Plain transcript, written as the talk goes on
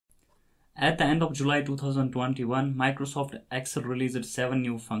At the end of July 2021, Microsoft Excel released 7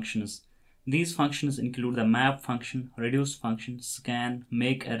 new functions. These functions include the map function, reduce function, scan,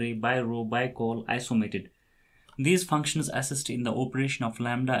 make array, by row, by call, isomated. These functions assist in the operation of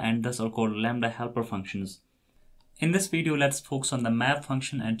Lambda and thus are called Lambda helper functions. In this video, let's focus on the map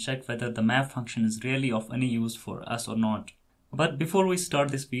function and check whether the map function is really of any use for us or not. But before we start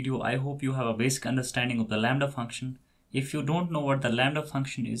this video, I hope you have a basic understanding of the Lambda function. If you don't know what the Lambda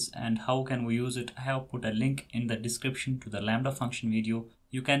function is and how can we use it, I have put a link in the description to the Lambda function video.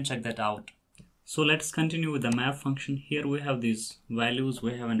 You can check that out. So let's continue with the map function. Here we have these values.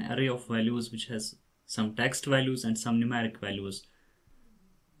 We have an array of values which has some text values and some numeric values.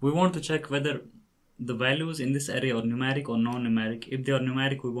 We want to check whether the values in this array are numeric or non-numeric. If they are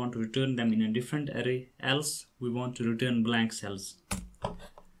numeric, we want to return them in a different array, else we want to return blank cells.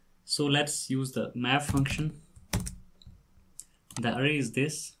 So let's use the map function. The array is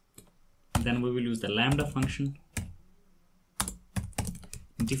this, then we will use the lambda function.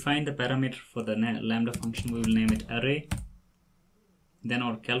 Define the parameter for the lambda function, we will name it array. Then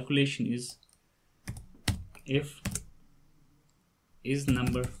our calculation is if is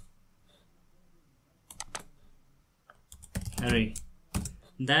number array.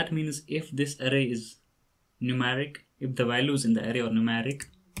 That means if this array is numeric, if the values in the array are numeric,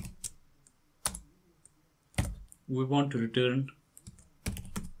 we want to return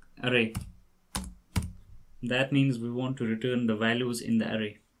array. That means we want to return the values in the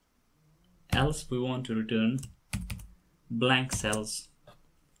array. Else we want to return blank cells.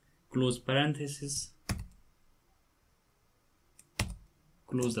 Close parenthesis.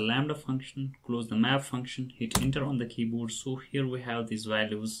 Close the lambda function, close the map function, hit enter on the keyboard. So here we have these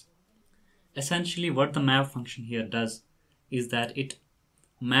values. Essentially what the map function here does is that it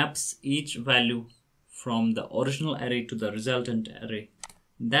maps each value from the original array to the resultant array.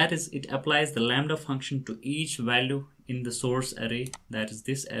 That is, it applies the lambda function to each value in the source array, that is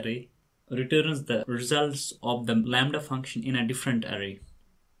this array, returns the results of the lambda function in a different array,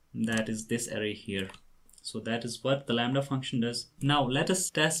 that is this array here. So that is what the lambda function does. Now let us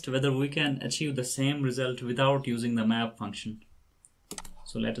test whether we can achieve the same result without using the map function.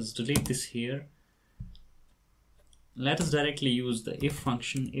 So let us delete this here. Let us directly use the if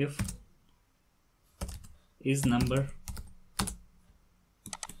function. If is number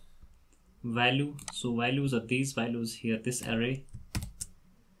value. So values are these values here, this array.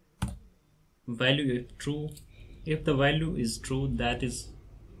 Value if true. If the value is true, that is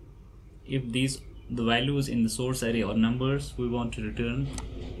if the values in the source array are numbers, we want to return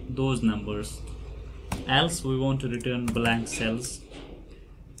those numbers. Else we want to return blank cells.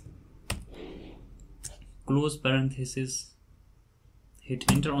 Close parenthesis,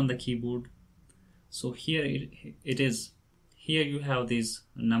 hit enter on the keyboard. So here it is. Here you have these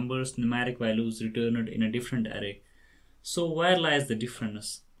numbers, numeric values returned in a different array. So where lies the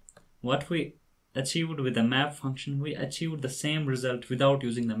difference? What we achieved with the map function, we achieved the same result without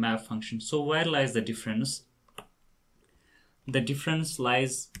using the map function. So where lies the difference? The difference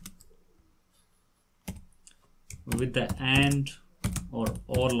lies with the AND or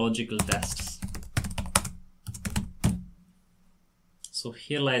OR logical tests. So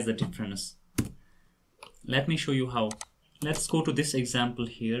here lies the difference. Let me show you how. Let's go to this example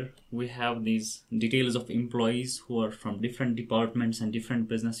here. We have these details of employees who are from different departments and different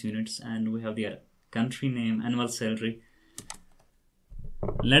business units, and we have their country name, annual salary.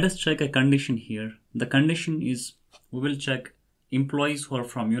 Let us check a condition here. The condition is we will check employees who are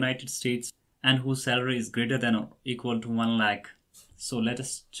from United States and whose salary is greater than or equal to 1 lakh. So let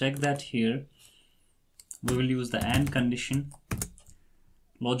us check that here. We will use the AND condition.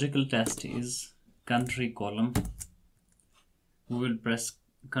 Logical test is country column. We will press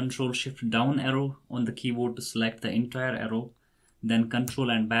Ctrl Shift down arrow on the keyboard to select the entire arrow, then Ctrl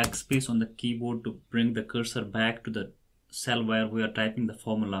and backspace on the keyboard to bring the cursor back to the cell where we are typing the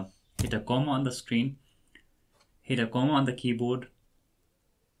formula. Hit a comma on the screen, hit a comma on the keyboard.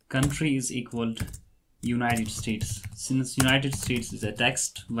 Country is equal to United States. Since United States is a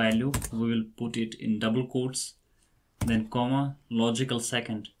text value, we will put it in double quotes, then comma, logical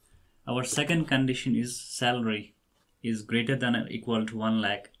second. Our second condition is salary is greater than or equal to 1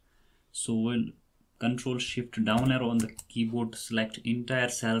 lakh. So we'll Ctrl Shift down arrow on the keyboard to select entire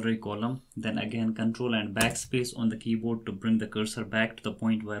salary column, then again Ctrl and backspace on the keyboard to bring the cursor back to the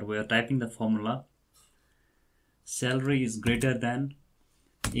point where we are typing the formula. Salary is greater than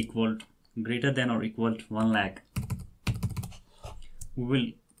or equal to 1 lakh. We will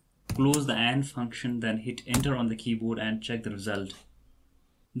close the AND function, then hit enter on the keyboard and check the result.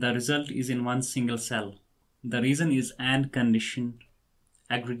 The result is in one single cell. The reason is AND condition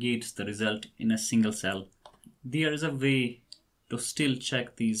aggregates the result in a single cell. There is a way to still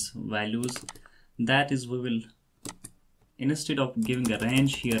check these values. That is, we will, instead of giving a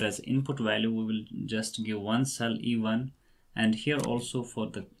range here as input value, we will just give one cell E1, and here also for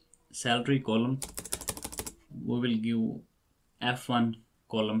the salary column we will give F1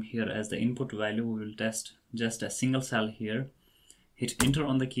 column here as the input value. We will test just a single cell here, hit enter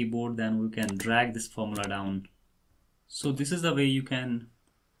on the keyboard, then we can drag this formula down. So this is the way you can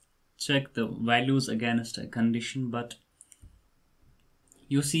check the values against a condition. But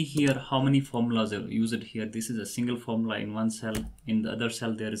you see here how many formulas are used here. This is a single formula in one cell, in the other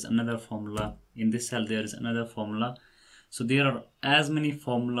cell there is another formula, in this cell there is another formula. So there are as many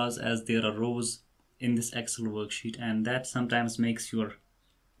formulas as there are rows in this Excel worksheet, and that sometimes makes your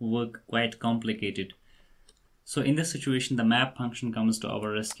work quite complicated. So in this situation, the map function comes to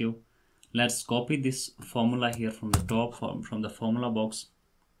our rescue. Let's copy this formula here from the top, from the formula box.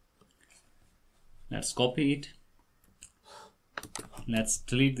 Let's copy it. Let's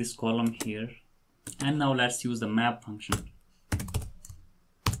delete this column here, and now let's use the map function.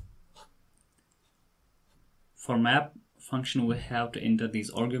 For map function, we have to enter these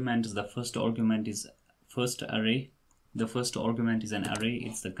arguments. The first argument is first array. The first argument is an array.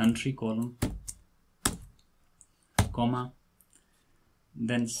 It's the country column, comma.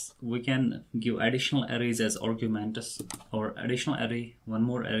 Then we can give additional arrays as arguments. Our additional array, one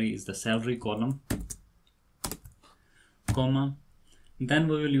more array, is the salary column, comma. Then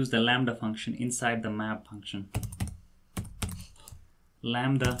we will use the lambda function inside the map function.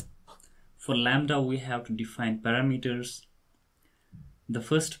 Lambda. For lambda, we have to define parameters. The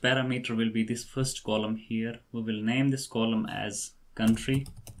first parameter will be this first column here. We will name this column as country.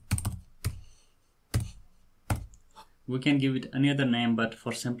 We can give it any other name, but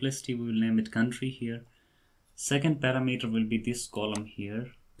for simplicity we will name it country here. Second parameter will be this column here,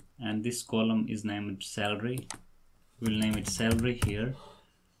 and this column is named salary. We will name it salary here,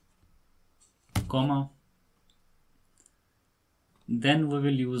 comma. Then we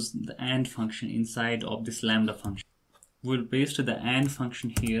will use the AND function inside of this lambda function. We will paste the AND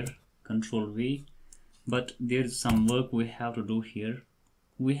function here, Control V, but there is some work we have to do here.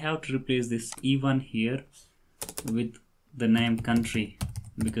 We have to replace this E1 here with the name country,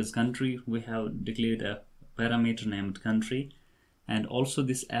 because country, we have declared a parameter named country, and also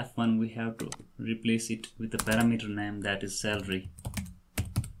this F1 we have to replace it with a parameter name that is salary.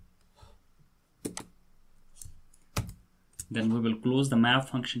 Then we will close the map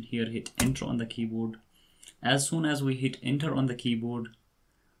function here, hit enter on the keyboard. As soon as we hit enter on the keyboard,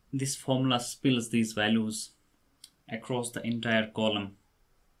 this formula spills these values across the entire column.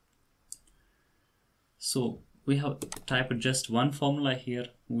 So we have typed just one formula here.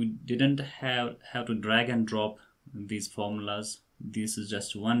 We didn't have to drag and drop these formulas. This is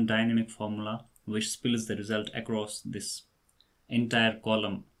just one dynamic formula which spills the result across this entire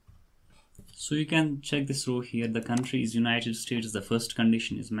column. So you can check this row here. The country is United States. The first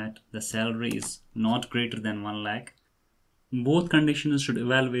condition is met. The salary is not greater than 1 lakh. Both conditions should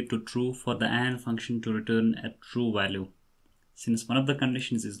evaluate to true for the AND function to return a true value. Since one of the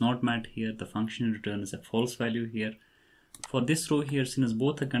conditions is not met here, the function returns a false value here. For this row here, since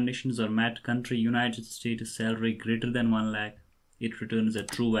both the conditions are met, country United States, salary greater than 1 lakh, it returns a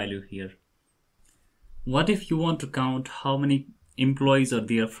true value here. What if you want to count how many employees are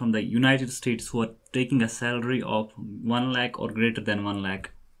there from the United States who are taking a salary of 1 lakh or greater than 1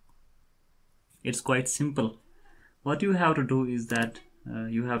 lakh? It's quite simple. What you have to do is that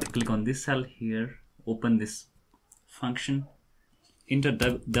you have to click on this cell here, open this function, enter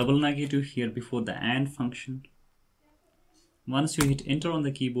double negative here before the AND function. Once you hit enter on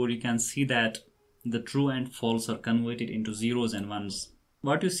the keyboard, you can see that the true and false are converted into zeros and ones.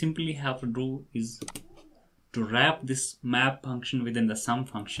 What you simply have to do is to wrap this map function within the sum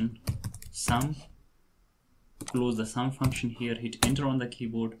function. Sum, close the sum function here, hit enter on the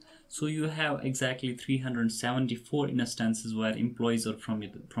keyboard. So you have exactly 374 instances where employees are from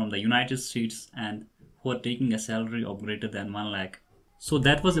the United States and who are taking a salary of greater than 1 lakh. So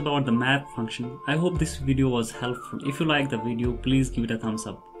that was about the map function. I hope this video was helpful. If you like the video, please give it a thumbs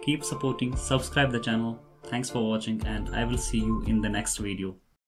up. Keep supporting, subscribe the channel. Thanks for watching, and I will see you in the next video.